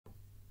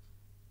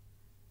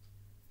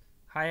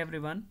Hi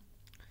everyone.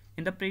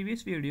 In the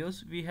previous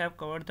videos, we have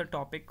covered the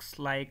topics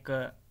like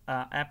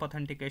app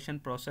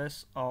authentication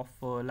process of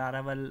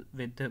Laravel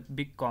with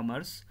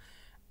Bigcommerce,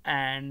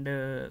 and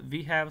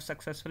we have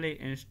successfully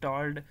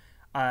installed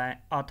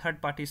a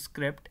third-party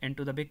script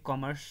into the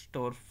Bigcommerce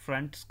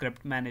storefront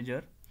script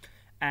manager.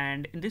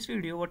 And in this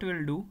video, what we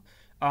will do,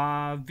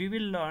 we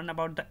will learn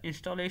about the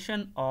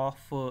installation of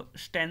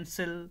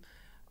Stencil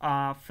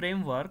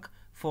framework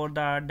for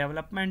the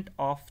development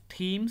of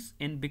themes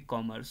in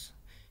Bigcommerce.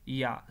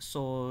 Yeah,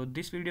 so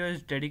this video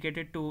is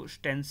dedicated to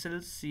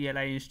Stencil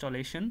CLI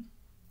installation.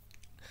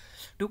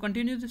 To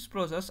continue this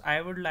process,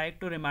 I would like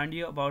to remind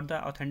you about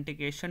the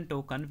authentication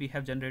token we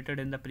have generated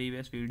in the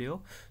previous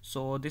video.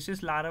 So this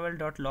is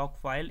laravel.log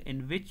file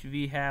in which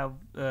we have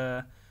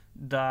the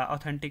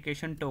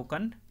authentication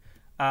token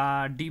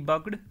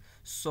debugged.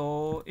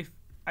 So if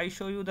I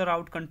show you the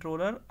route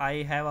controller,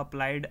 I have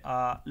applied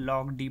a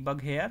log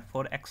debug here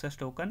for access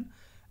token,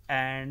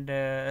 and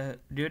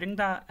during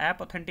the app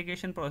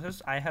authentication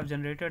process I have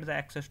generated the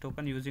access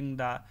token using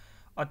the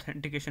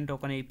authentication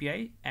token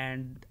API,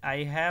 and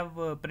I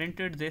have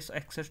printed this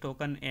access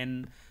token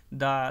in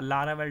the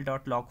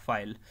laravel.log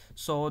file.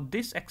 So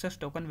this access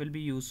token will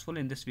be useful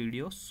in this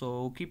video,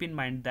 so keep in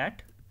mind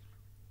that.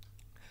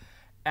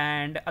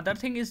 And other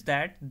thing is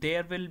that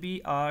there will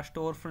be a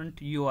storefront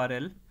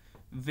URL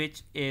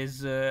which is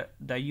the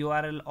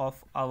URL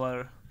of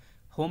our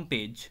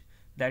homepage,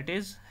 that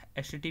is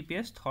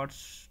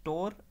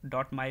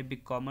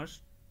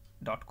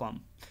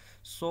https://store.mybigcommerce.com.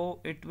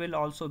 so it will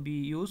also be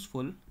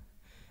useful.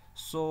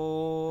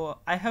 So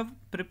I have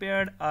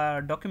prepared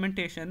a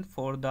documentation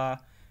for the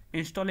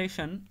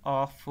installation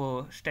of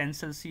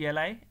Stencil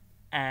CLI,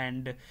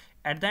 and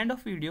at the end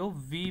of video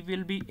we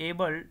will be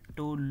able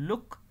to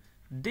look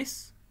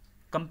this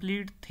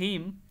complete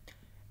theme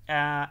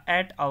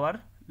at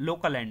our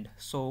local end.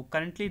 So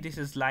currently this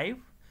is live.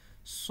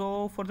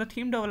 So for the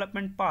theme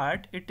development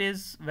part, it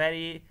is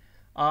very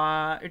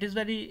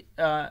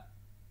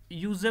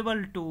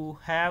usable to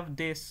have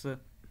this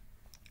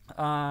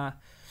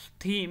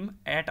theme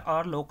at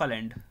our local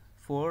end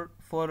for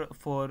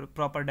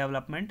proper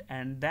development,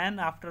 and then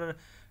after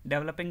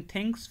developing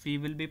things we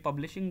will be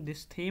publishing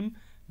this theme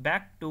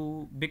back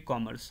to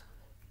Bigcommerce.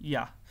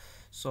 Yeah,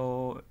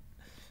 so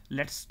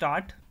let's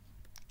start.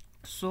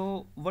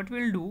 So what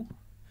we'll do,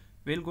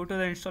 we'll go to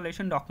the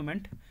installation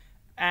document,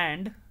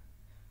 and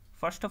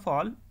first of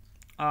all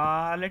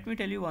let me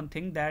tell you one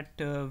thing that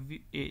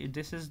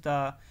this is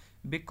the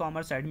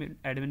Bigcommerce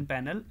admin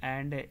panel,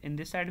 and in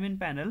this admin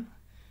panel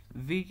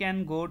we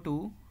can go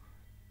to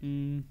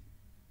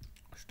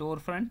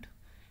storefront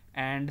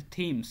and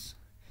themes.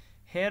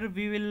 Here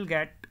we will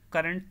get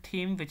current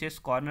theme, which is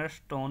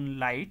Cornerstone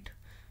Light.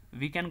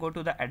 We can go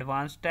to the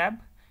advanced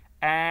tab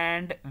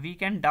and we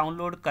can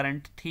download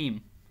current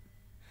theme.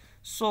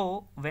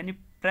 So when you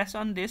press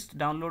on this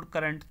download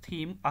current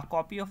theme, a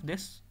copy of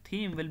this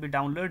theme will be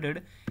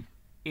downloaded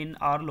in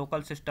our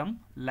local system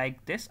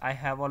like this. I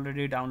have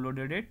already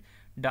downloaded it.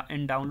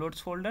 In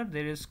downloads folder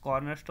there is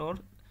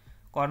Cornerstone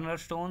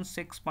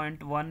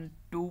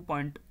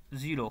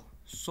 6.12.0.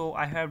 so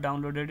I have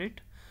downloaded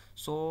it.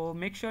 So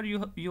make sure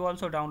you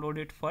also download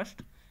it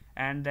first,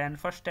 and then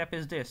first step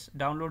is this: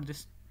 download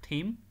this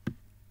theme.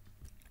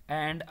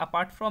 And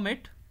apart from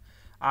it,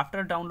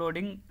 after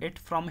downloading it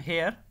from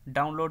here,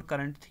 download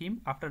current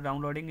theme. After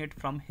downloading it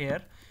from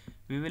here,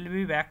 we will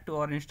be back to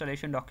our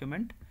installation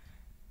document,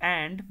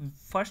 and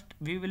first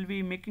we will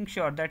be making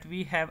sure that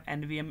we have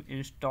nvm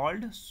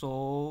installed.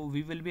 So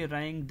we will be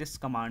running this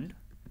command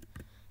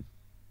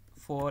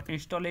for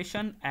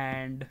installation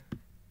and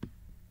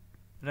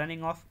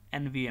running of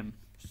nvm.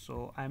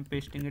 So I'm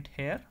pasting it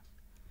here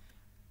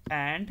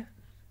and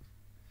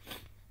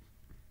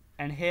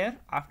here.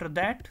 After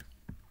that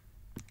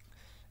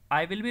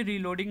I will be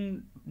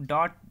reloading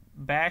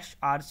 .bash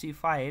rc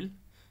file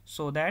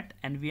so that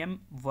nvm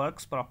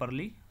works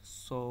properly.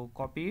 So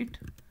copy it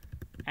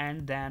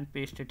and then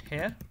paste it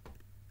here,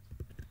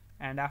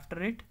 and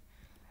after it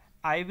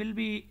I will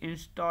be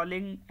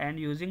installing and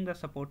using the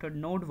supported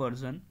node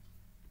version.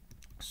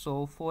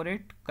 So for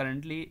it,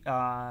 currently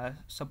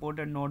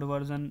supported node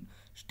version,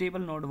 stable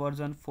node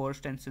version for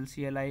Stencil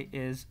CLI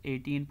is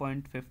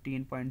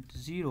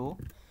 18.15.0.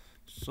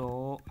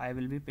 so I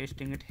will be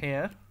pasting it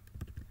here.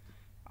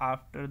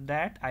 After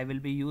that I will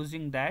be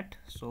using that,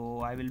 so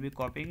I will be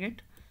copying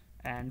it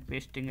and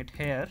pasting it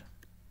here,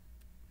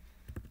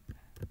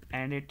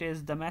 and it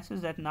is the message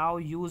that now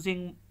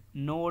using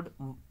node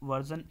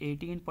version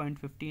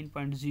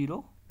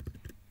 18.15.0,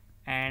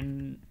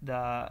 and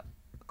the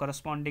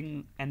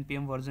corresponding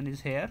npm version is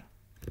here.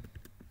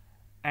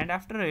 And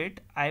after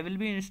it I will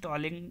be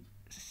installing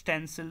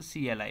Stencil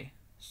CLI.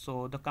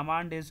 So the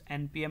command is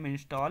npm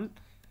install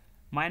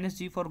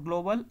 -g for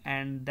global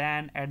and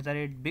then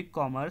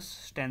 @Bigcommerce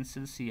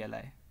Stencil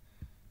CLI.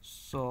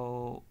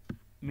 So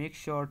make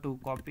sure to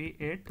copy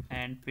it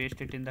and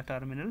paste it in the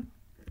terminal,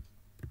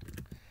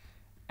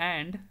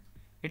 and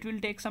it will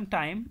take some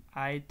time,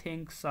 I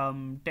think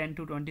some 10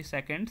 to 20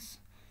 seconds,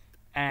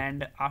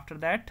 and after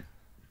that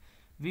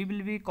we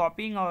will be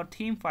copying our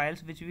theme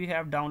files which we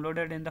have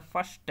downloaded in the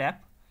first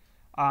step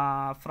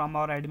from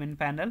our admin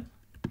panel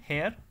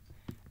here,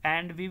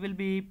 and we will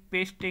be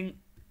pasting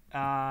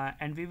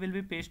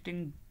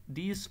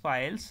these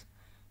files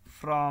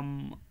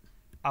from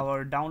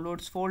our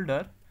downloads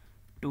folder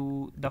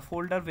to the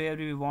folder where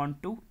we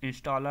want to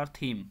install our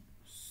theme.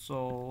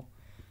 So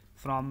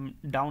from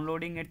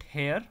downloading it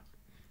here,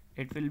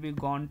 it will be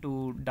gone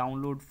to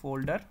download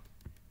folder.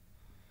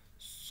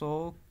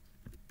 So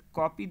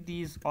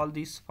copy all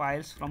these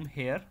files from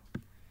here,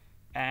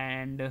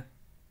 and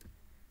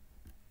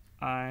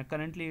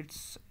currently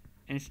it's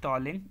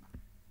installing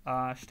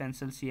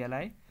Stencil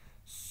CLI.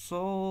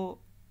 So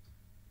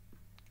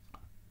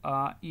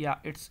yeah,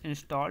 it's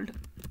installed.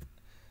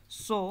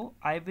 So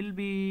I will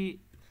be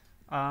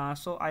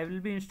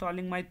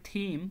installing my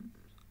theme,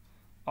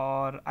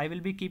 or I will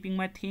be keeping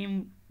my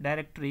theme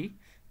directory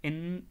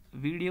in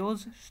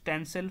videos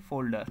stencil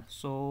folder.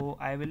 So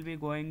I will be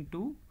going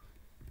to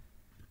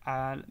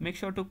make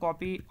sure to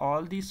copy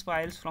all these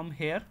files from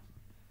here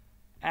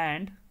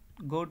and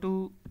go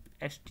to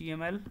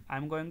HTML.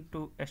 I'm going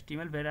to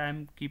HTML where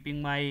I'm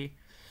keeping my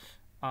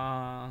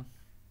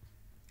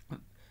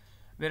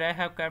where I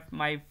have kept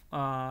my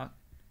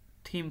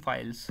theme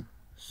files.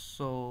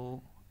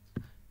 So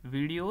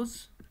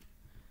videos,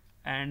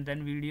 and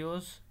then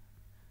videos,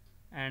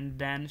 and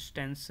then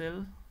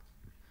stencil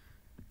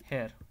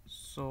here.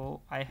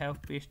 So I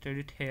have pasted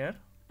it here.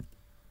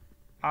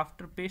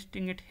 After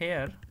pasting it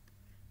here,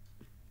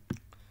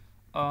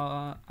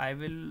 I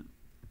will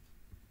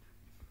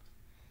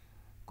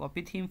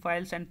copy theme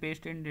files and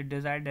paste in the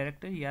desired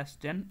directory. Yes,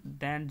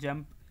 then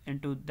jump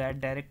into that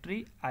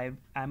directory.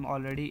 I'm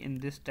already in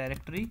this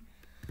directory.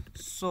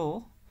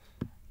 So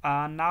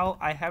now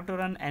I have to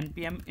run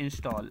npm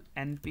install,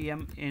 and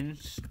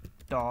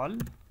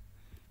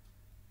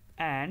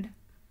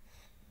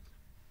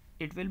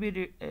it will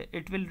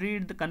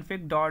read the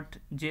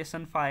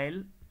config.json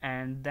file,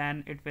 and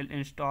then it will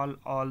install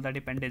all the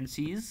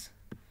dependencies.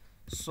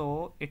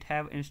 So it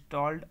have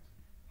installed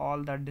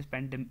all the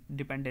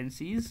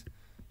dependencies.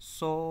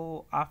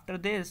 So after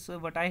this,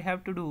 what I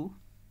have to do,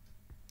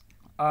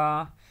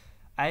 I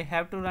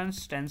have to run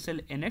stencil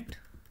init.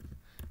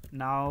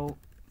 Now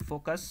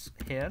focus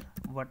here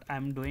what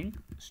I'm doing,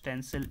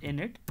 stencil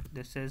init.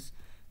 This is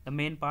the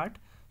main part.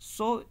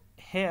 So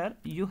here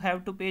you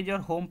have to page your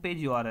home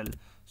page URL.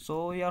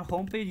 So your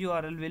home page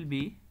URL will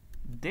be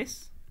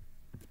this.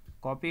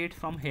 Copy it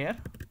from here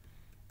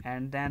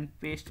and then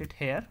paste it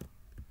here,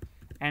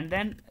 and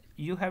then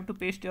you have to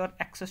paste your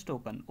access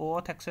token,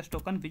 OAuth access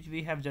token, which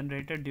we have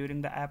generated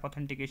during the app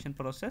authentication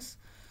process.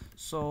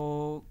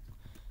 So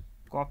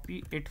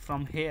copy it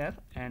from here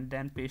and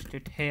then paste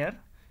it here,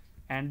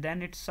 and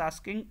then it's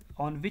asking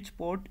on which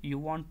port you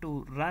want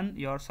to run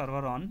your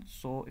server on.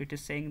 So it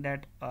is saying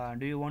that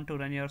do you want to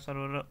run your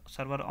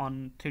server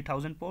on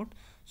 3000 port?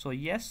 So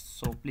yes,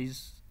 so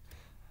please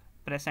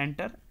press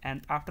enter,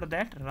 and after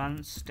that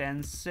run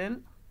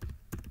stencil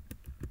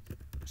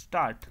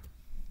start.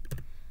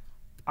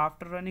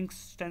 After running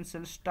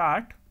stencil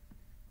start,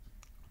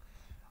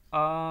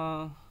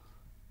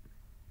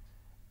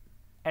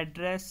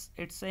 address,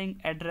 it's saying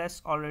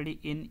address already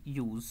in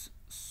use.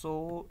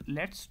 So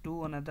let's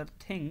do another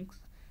thing,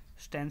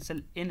 stencil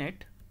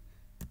init,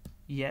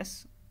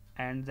 yes,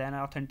 and then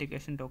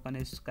authentication token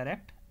is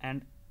correct,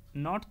 and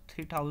not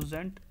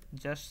 3000,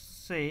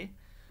 just say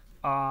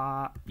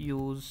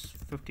use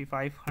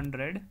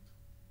 5500,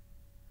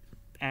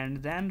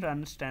 and then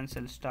run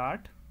stencil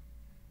start.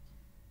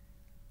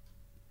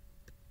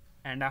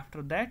 And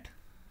after that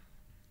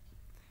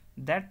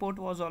port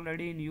was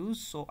already in use,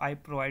 so I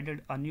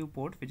provided a new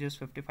port which is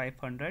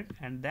 5500,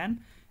 and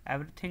then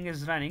everything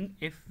is running.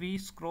 If we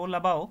scroll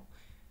above,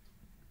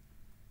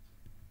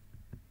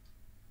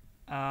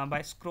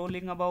 by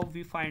scrolling above,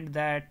 we find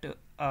that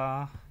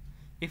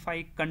if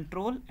I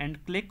control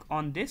and click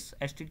on this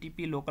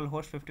HTTP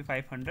localhost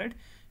 5500,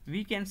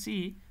 we can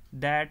see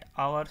that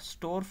our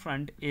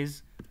storefront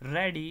is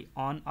ready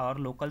on our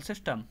local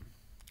system.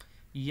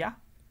 Yeah,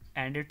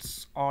 and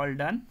it's all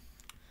done.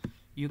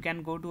 You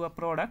can go to a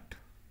product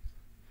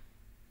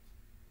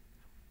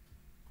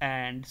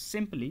and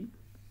simply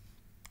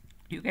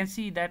you can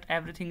see that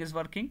everything is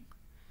working.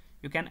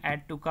 You can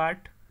add to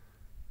cart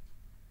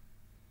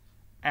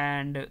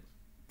and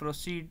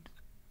proceed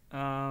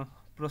to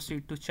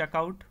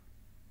checkout.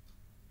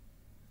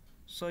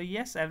 So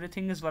yes,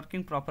 everything is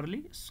working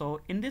properly. So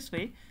in this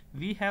way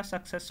we have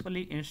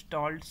successfully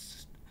installed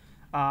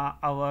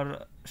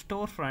our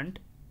storefront,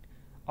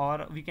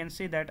 or we can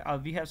say that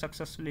we have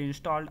successfully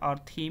installed our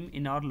theme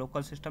in our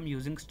local system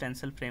using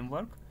Stencil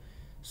framework.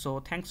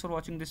 So thanks for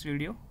watching this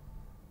video.